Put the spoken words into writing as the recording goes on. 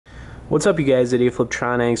What's up, you guys, at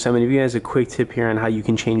Fliptroniks. I'm going to give you guys a quick tip here on how you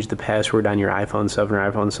can change the password on your iPhone 7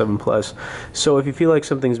 or iPhone 7 Plus. So if you feel like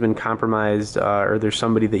something's been compromised or there's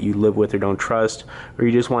somebody that you live with or don't trust, or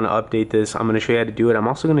you just want to update this, I'm going to show you how to do it. I'm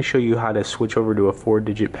also going to show you how to switch over to a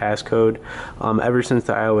 4-digit passcode. Ever since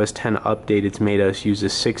the iOS 10 update, it's made us use a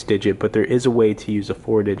 6-digit, but there is a way to use a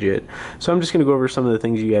 4-digit. So I'm just going to go over some of the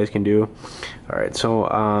things you guys can do. Alright, so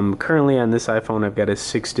currently on this iPhone I've got a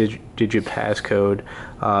 6-digit passcode,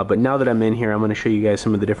 but now that I'm in here, I'm going to show you guys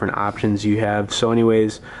some of the different options you have. So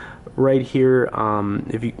anyways, right here,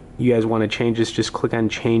 if you guys want to change this, just click on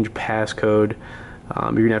change passcode.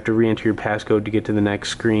 You're going to have to re-enter your passcode to get to the next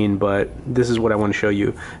screen, but this is what I want to show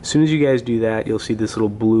you. As soon as you guys do that, you'll see this little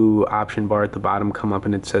blue option bar at the bottom come up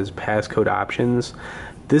and it says passcode options.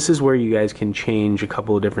 This is where you guys can change a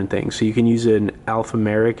couple of different things. So you can use an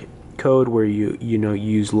alphanumeric code where you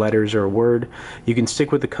use letters or a word. You can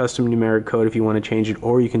stick with the custom numeric code if you want to change it,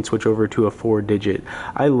 or you can switch over to a 4-digit.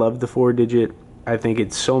 I love the 4-digit. I think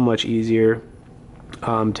it's so much easier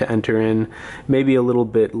to enter in, maybe a little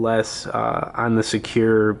bit less on the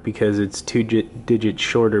secure because it's 2 digits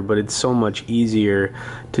shorter, but it's so much easier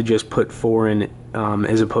to just put 4 in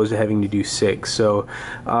as opposed to having to do 6. So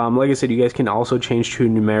like I said, you guys can also change to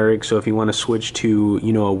numeric. So if you want to switch to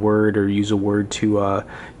a word or use a word to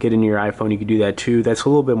get in your iPhone, you can do that too. That's a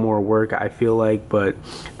little bit more work, I feel like, but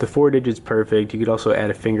the 4 digits perfect. You could also add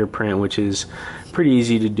a fingerprint, which is pretty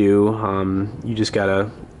easy to do. You just gotta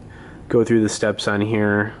go through the steps on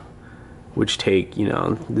here, which take,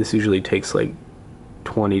 this usually takes like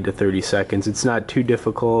 20 to 30 seconds. It's not too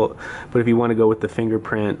difficult, but if you want to go with the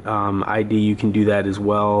fingerprint ID, you can do that as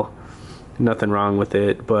well. Nothing wrong with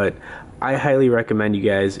it, but I highly recommend you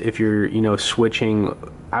guys, if you're switching,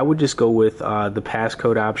 I would just go with the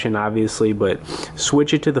passcode option, obviously, but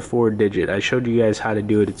switch it to the 4-digit. I showed you guys how to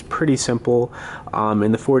do it. It's pretty simple,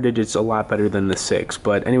 and the 4-digit's a lot better than the 6.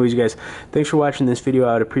 But anyways, you guys, thanks for watching this video.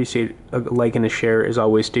 I would appreciate a like and a share. As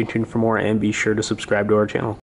always, stay tuned for more, and be sure to subscribe to our channel.